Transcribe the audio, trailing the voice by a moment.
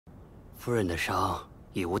夫人的伤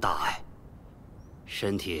已无大碍，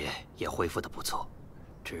身体也恢复得不错，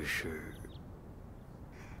只是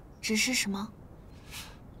什么？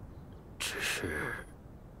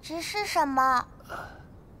只是什么？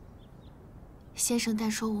先生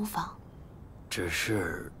但说无妨。只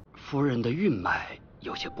是夫人的孕脉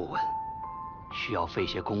有些不稳，需要费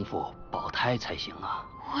些功夫保胎才行啊。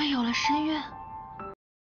我有了身孕。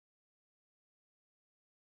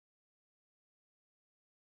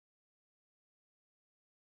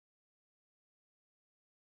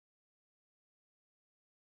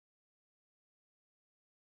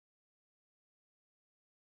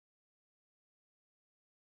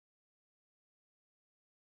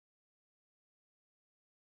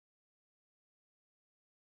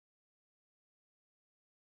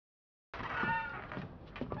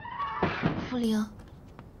 福灵，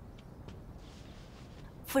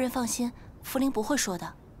夫人放心，福灵不会说的。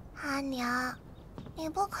阿娘，你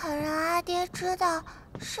不肯让阿爹知道，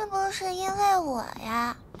是不是因为我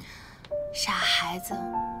呀？傻孩子，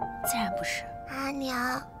自然不是。阿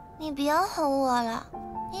娘，你别哄我了，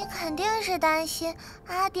你肯定是担心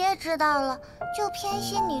阿爹知道了，就偏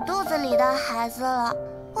心你肚子里的孩子了，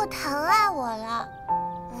不疼爱我了。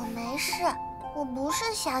我没事。 我不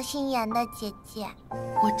是小心眼的姐姐，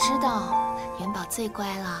我知道，元宝最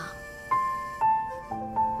乖了。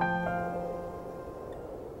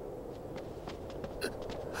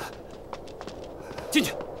进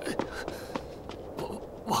去。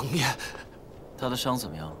王爷，他的伤怎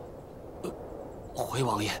么样了？回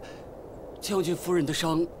王爷，将军夫人的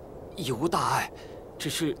伤已无大碍，只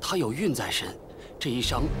是她有孕在身，这一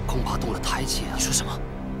伤恐怕动了胎气啊。你说什么？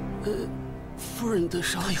夫人的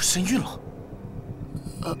伤，她有身孕了。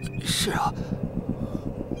 是啊，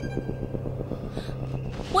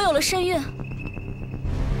我有了身孕。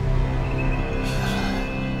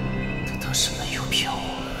他是没有骗我，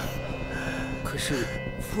可是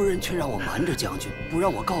夫人却让我瞒着将军，不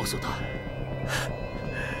让我告诉他。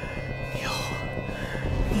你好。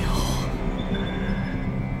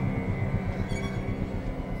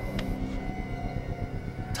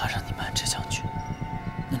他让你瞒着将军，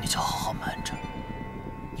那你就好好瞒着。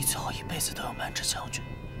你最好一辈子都要瞒着将军。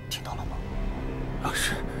 听到了吗？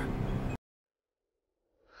是。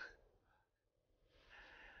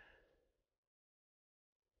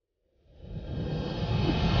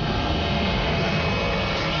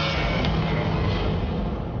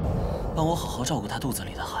帮我好好照顾他肚子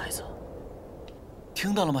里的孩子。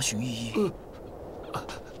听到了吗，荀依依？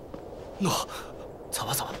诺。走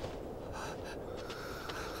吧，走吧。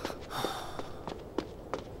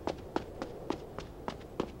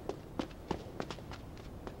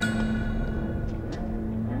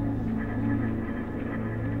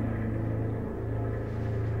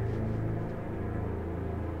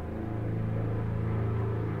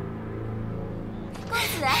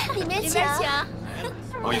 里面请。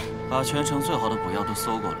王爷，把全城最好的补药都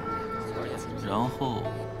搜过来，然后……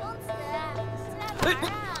哎，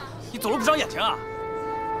你走路不长眼睛啊？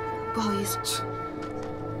不好意思。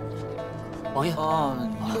王爷，你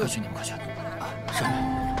们快去，你们快去。是。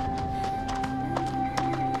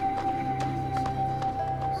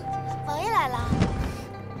王爷来了。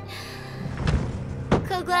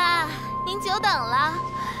客官，您久等了。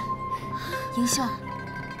银秀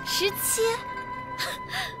17。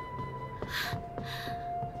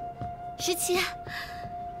 17，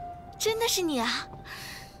真的是你啊！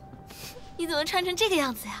你怎么穿成这个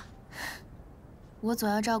样子呀？我总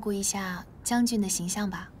要照顾一下将军的形象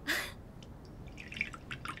吧。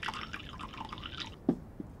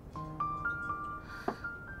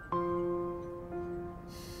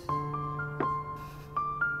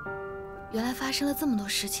原来发生了这么多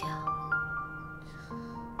事情啊！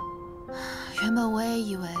原本我也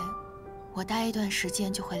以为我待一段时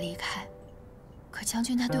间就会离开。 可将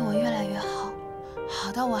军他对我越来越好，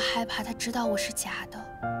好到我害怕他知道我是假的。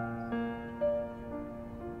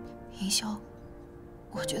银秀，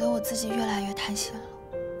我觉得我自己越来越贪心了。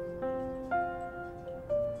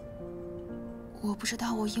我不知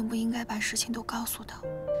道我应不应该把事情都告诉他。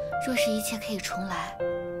若是一切可以重来，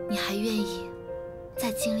你还愿意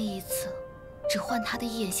再经历一次，只换他的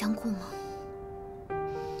一眼相顾吗？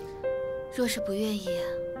若是不愿意，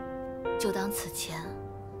就当此前。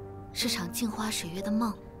 是场镜花水月的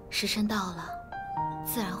梦，时辰到了，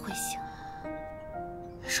自然会醒。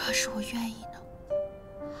若是我愿意呢？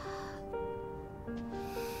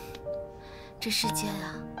这世间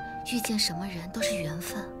啊，遇见什么人都是缘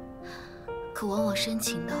分，可往往深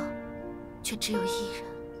情的，却只有一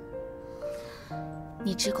人。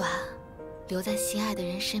你只管留在心爱的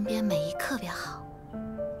人身边每一刻便好。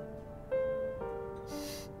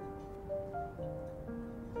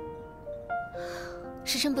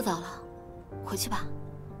时辰不早了，回去吧。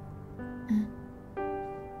嗯。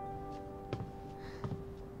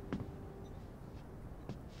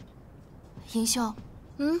银秀，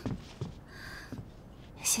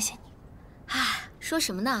谢谢你。哎，说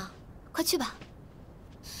什么呢？快去吧。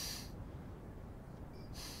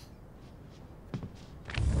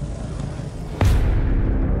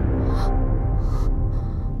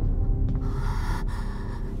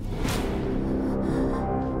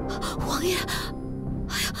王爷，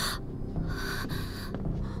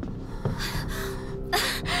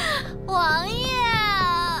王爷，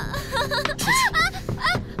出去。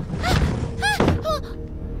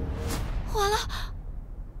完了！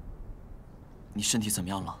你身体怎么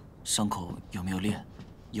样了？伤口有没有裂？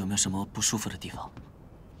有没有什么不舒服的地方？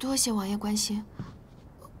多谢王爷关心，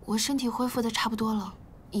我身体恢复的差不多了，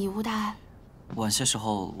已无大碍。晚些时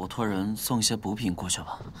候我托人送一些补品过去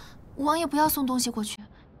吧。王爷不要送东西过去，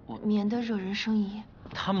免得惹人生疑。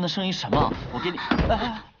他们的生意什么？我给你，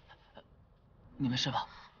哎，你没事吧？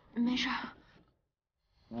没事。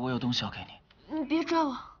我有东西要给你。你别拽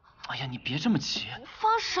我。哎呀，你别这么急。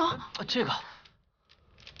放手。这个。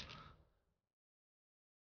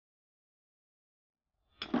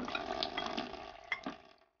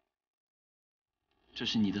这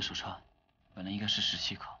是你的手串，本来应该是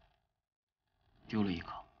17颗，丢了1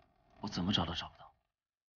颗，我怎么找都找不到，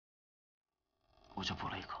我就补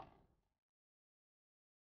了1颗。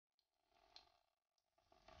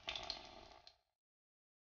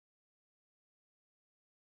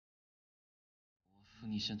我扶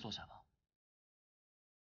你先坐下吧。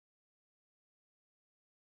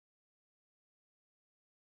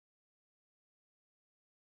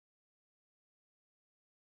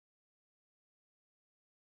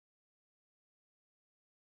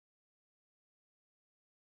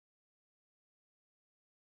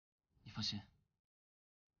你放心，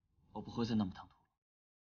我不会再那么唐突了。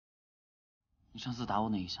你上次打我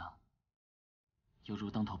那一下，犹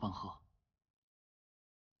如当头棒喝。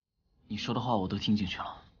你说的话我都听进去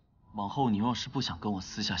了。往后你若是不想跟我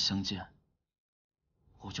私下相见，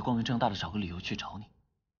我就光明正大的找个理由去找你。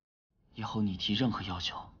以后你提任何要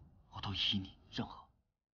求，我都依你，任何。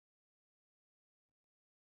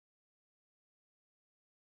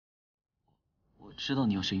我知道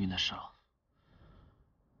你有身孕的事了。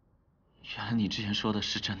原来你之前说的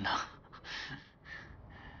是真的。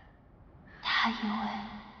他以为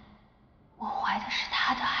我怀的是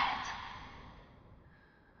他的孩子。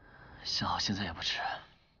幸好现在也不迟。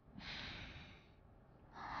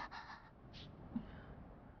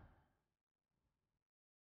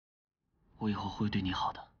我以后会对你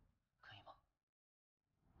好的，可以吗？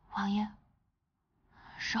王爷，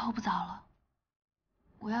时候不早了，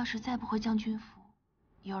我要是再不回将军府，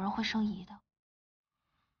有人会生疑的。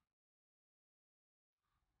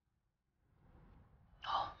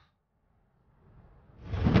好。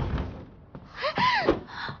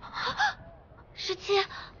17，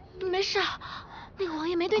没事，那个王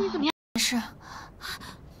爷没对你怎么样？没事。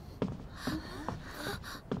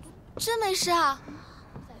真没事啊？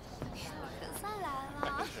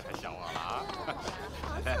想我了啊！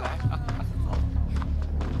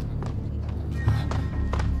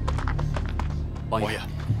王爷，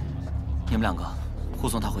你们2个护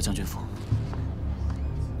送他回将军府。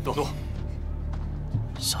多多，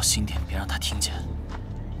小心点，别让他听见。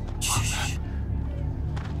嘘。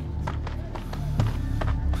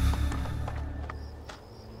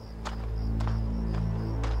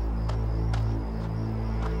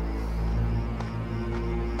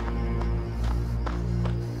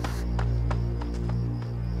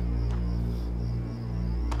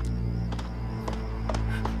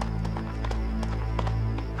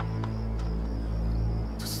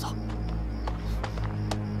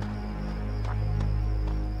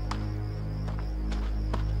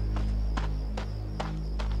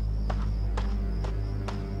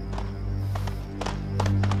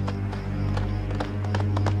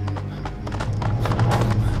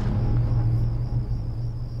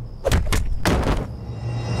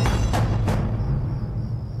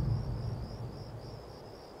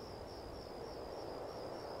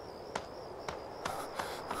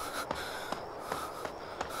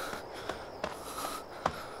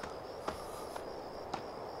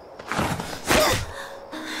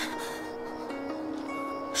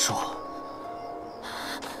说，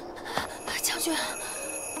将军，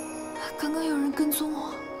刚刚有人跟踪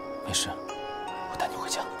我。没事，我带你回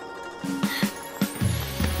家。